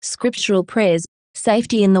Scriptural Prayers,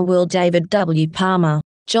 Safety in the World. David W. Palmer.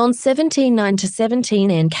 John 17:9-17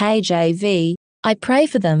 NKJV. I pray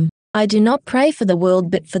for them. I do not pray for the world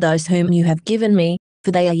but for those whom you have given me,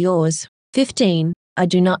 for they are yours. 15. I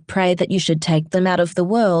do not pray that you should take them out of the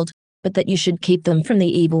world, but that you should keep them from the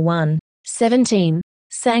evil one. 17.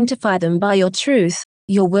 Sanctify them by your truth.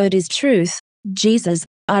 Your word is truth. Jesus,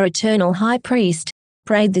 our eternal high priest,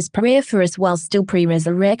 prayed this prayer for us while still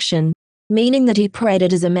pre-resurrection, meaning that he prayed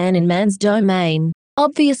it as a man in man's domain.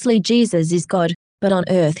 Obviously Jesus is God, but on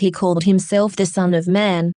earth he called himself the Son of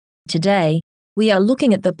Man. Today, we are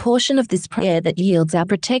looking at the portion of this prayer that yields our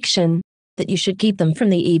protection, that you should keep them from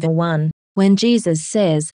the evil one. When Jesus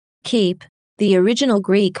says, keep, the original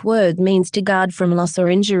Greek word means to guard from loss or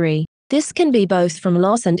injury. This can be both from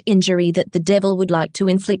loss and injury that the devil would like to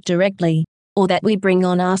inflict directly, or that we bring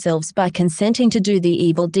on ourselves by consenting to do the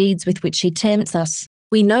evil deeds with which he tempts us.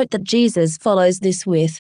 We note that Jesus follows this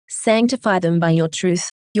with, sanctify them by your truth.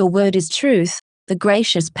 Your word is truth. The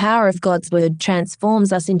gracious power of God's word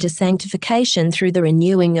transforms us into sanctification through the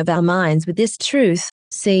renewing of our minds with this truth.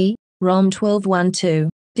 See, Rom 12:1-2.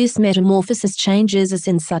 This metamorphosis changes us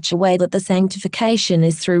in such a way that the sanctification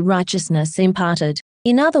is through righteousness imparted.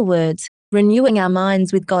 In other words, renewing our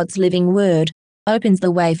minds with God's living word opens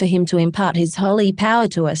the way for him to impart his holy power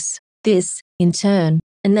to us. This, in turn,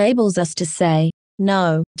 enables us to say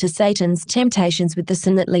no to Satan's temptations with the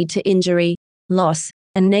sin that lead to injury, loss,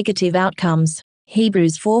 and negative outcomes.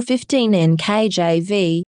 Hebrews 4:15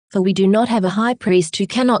 NKJV. For we do not have a high priest who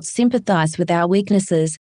cannot sympathize with our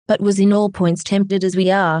weaknesses, but was in all points tempted as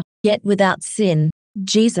we are, yet without sin.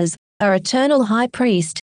 Jesus, our eternal high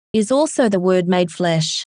priest, is also the Word made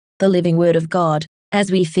flesh, the living Word of God.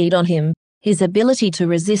 As we feed on him, his ability to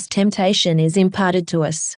resist temptation is imparted to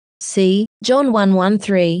us. See, John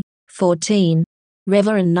 1:13-14, Rev.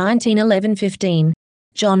 19:11-15,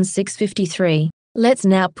 John 6:53. Let's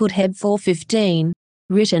now put Heb 4:15,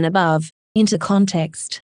 written above, into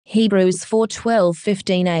context. Hebrews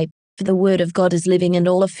 4:12-15a. For the word of God is living and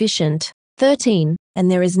all efficient. 13. And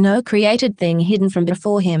there is no created thing hidden from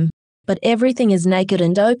before him, but everything is naked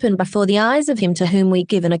and open before the eyes of him to whom we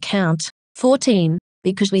give an account. 14.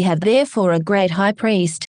 Because we have therefore a great high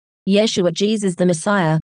priest, Yeshua Jesus the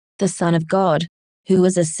Messiah, the Son of God, who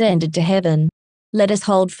has ascended to heaven. Let us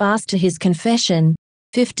hold fast to his confession.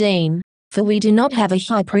 15. For we do not have a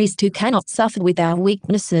high priest who cannot suffer with our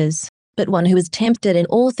weaknesses, but one who is tempted in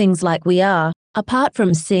all things like we are, apart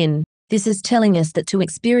from sin. This is telling us that to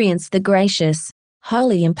experience the gracious,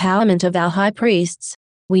 holy empowerment of our high priests,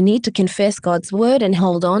 we need to confess God's word and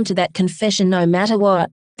hold on to that confession no matter what.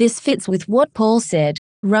 This fits with what Paul said,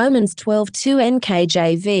 Romans 12:2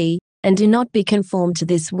 NKJV, and do not be conformed to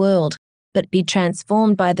this world, but be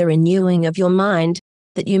transformed by the renewing of your mind,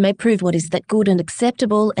 that you may prove what is that good and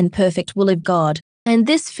acceptable and perfect will of God. And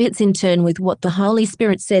this fits in turn with what the Holy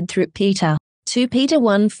Spirit said through Peter, 2 Peter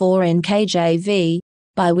 1:4 NKJV,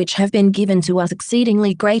 by which have been given to us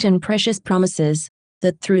exceedingly great and precious promises,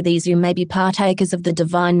 that through these you may be partakers of the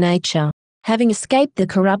divine nature, having escaped the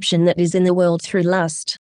corruption that is in the world through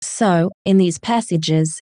lust. So, in these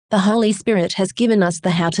passages, the Holy Spirit has given us the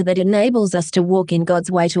how-to that enables us to walk in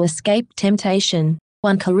God's way to escape temptation.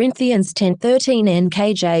 1 Corinthians 10:13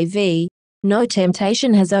 NKJV. No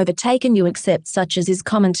temptation has overtaken you except such as is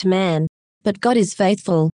common to man, but God is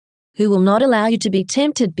faithful, who will not allow you to be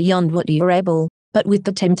tempted beyond what you are able, but with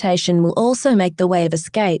the temptation will also make the way of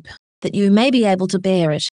escape, that you may be able to bear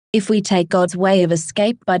it. If we take God's way of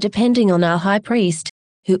escape by depending on our high priest,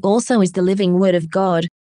 who also is the living word of God,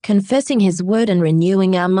 confessing his word and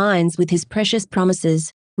renewing our minds with his precious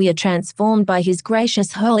promises, we are transformed by his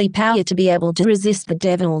gracious holy power to be able to resist the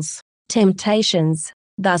devil's temptations.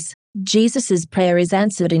 Thus, Jesus' prayer is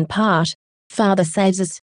answered in part. Father saves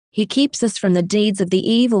us. He keeps us from the deeds of the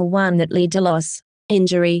evil one that lead to loss,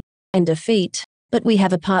 injury, and defeat. But we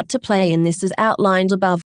have a part to play in this as outlined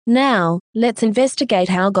above. Now, let's investigate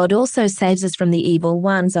how God also saves us from the evil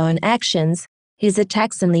one's own actions, his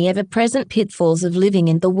attacks and the ever-present pitfalls of living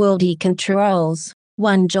in the world he controls.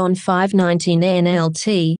 1 John 5:19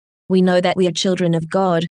 NLT. We know that we are children of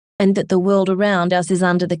God, and that the world around us is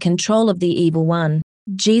under the control of the evil one.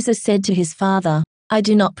 Jesus said to his Father, I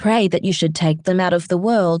do not pray that you should take them out of the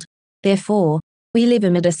world. Therefore, we live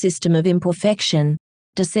amid a system of imperfection,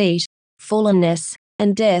 deceit, fallenness,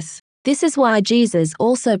 and death. This is why Jesus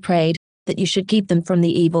also prayed that you should keep them from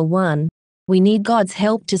the evil one. We need God's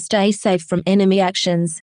help to stay safe from enemy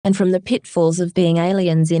actions and from the pitfalls of being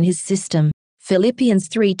aliens in his system. Philippians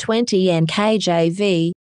 3:20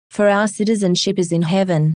 NKJV. For our citizenship is in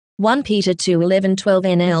heaven. 1 Peter 2:11-12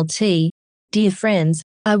 NLT. Dear friends,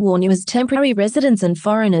 I warn you as temporary residents and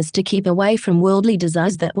foreigners to keep away from worldly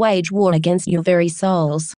desires that wage war against your very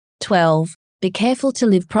souls. 12. Be careful to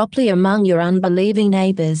live properly among your unbelieving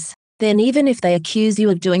neighbors. Then even if they accuse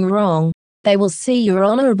you of doing wrong, they will see your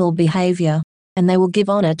honorable behavior, and they will give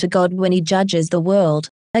honor to God when He judges the world.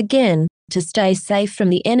 Again, to stay safe from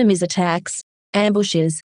the enemy's attacks,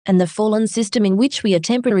 ambushes, and the fallen system in which we are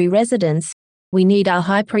temporary residents, we need our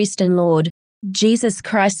High Priest and Lord, Jesus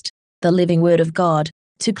Christ, the living Word of God.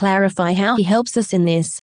 To clarify how He helps us in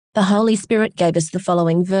this, the Holy Spirit gave us the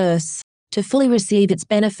following verse. To fully receive its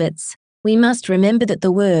benefits, we must remember that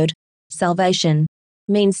the word, salvation,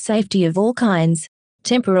 means safety of all kinds,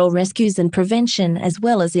 temporal rescues and prevention as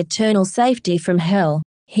well as eternal safety from hell.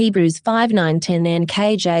 Hebrews 5:9-10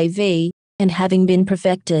 NKJV, and having been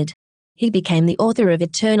perfected, He became the author of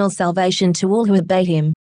eternal salvation to all who obey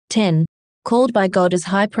Him. 10. Called by God as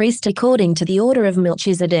High Priest according to the order of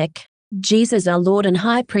Melchizedek, Jesus our Lord and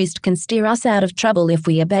High Priest can steer us out of trouble if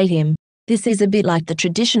we obey Him. This is a bit like the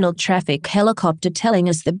traditional traffic helicopter telling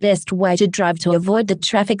us the best way to drive to avoid the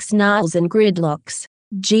traffic snarls and gridlocks.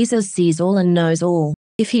 Jesus sees all and knows all.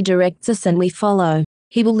 If He directs us and we follow,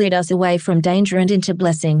 He will lead us away from danger and into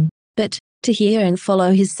blessing. But, to hear and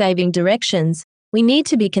follow His saving directions, we need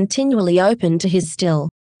to be continually open to His still,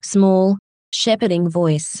 small, shepherding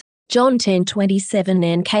voice. John 10:27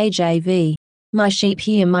 NKJV. My sheep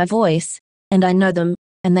hear my voice, and I know them,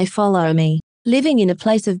 and they follow me. Living in a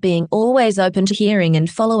place of being always open to hearing and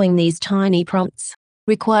following these tiny prompts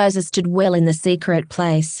requires us to dwell in the secret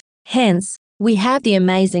place. Hence, we have the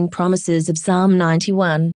amazing promises of Psalm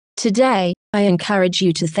 91. Today, I encourage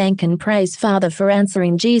you to thank and praise Father for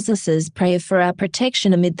answering Jesus' prayer for our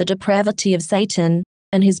protection amid the depravity of Satan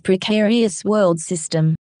and his precarious world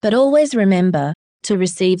system. But always remember, to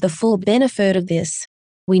receive the full benefit of this,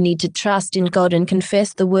 we need to trust in God and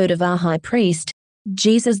confess the word of our High Priest,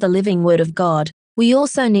 Jesus the living Word of God. We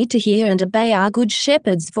also need to hear and obey our Good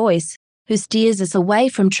Shepherd's voice, who steers us away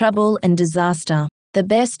from trouble and disaster. The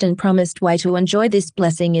best and promised way to enjoy this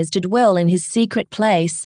blessing is to dwell in His secret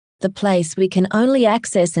place, the place we can only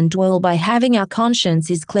access and dwell by having our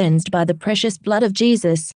consciences cleansed by the precious blood of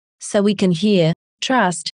Jesus, so we can hear,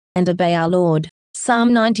 trust, and obey our Lord.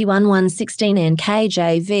 Psalm 91:116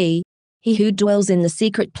 NKJV. He who dwells in the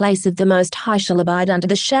secret place of the Most High shall abide under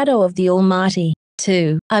the shadow of the Almighty.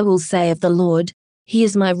 2. I will say of the Lord, He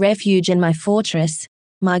is my refuge and my fortress,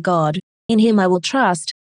 my God, in Him I will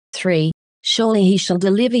trust. 3. Surely He shall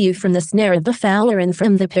deliver you from the snare of the fowler and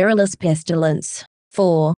from the perilous pestilence.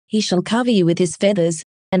 4. He shall cover you with His feathers,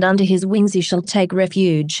 and under His wings you shall take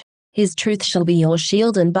refuge. His truth shall be your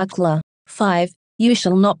shield and buckler. 5. You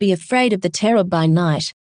shall not be afraid of the terror by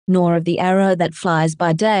night, nor of the arrow that flies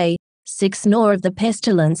by day. 6. Nor of the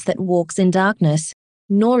pestilence that walks in darkness,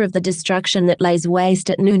 nor of the destruction that lays waste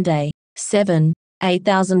at noonday. 7.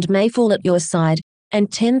 8,000 may fall at your side,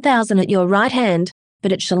 and 10,000 at your right hand,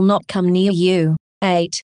 but it shall not come near you.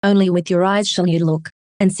 8. Only with your eyes shall you look,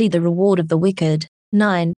 and see the reward of the wicked.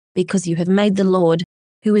 9. Because you have made the Lord,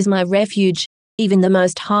 who is my refuge, even the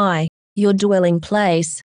Most High, your dwelling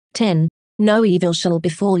place. 10. No evil shall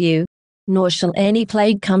befall you, nor shall any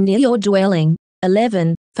plague come near your dwelling.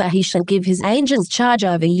 11. For He shall give His angels charge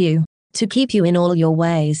over you, to keep you in all your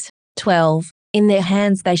ways. 12. In their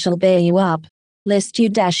hands they shall bear you up, lest you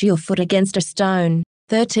dash your foot against a stone.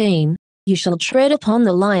 13. You shall tread upon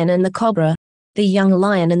the lion and the cobra, the young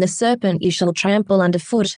lion and the serpent you shall trample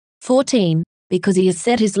underfoot. 14. Because He has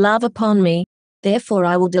set His love upon me, therefore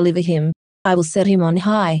I will deliver him. I will set him on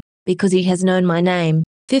high, because he has known my name.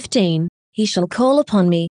 15. He shall call upon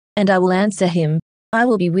me, and I will answer him. I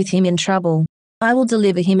will be with him in trouble. I will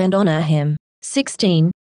deliver him and honor him. 16.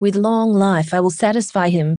 With long life I will satisfy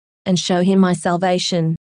him, and show him my salvation.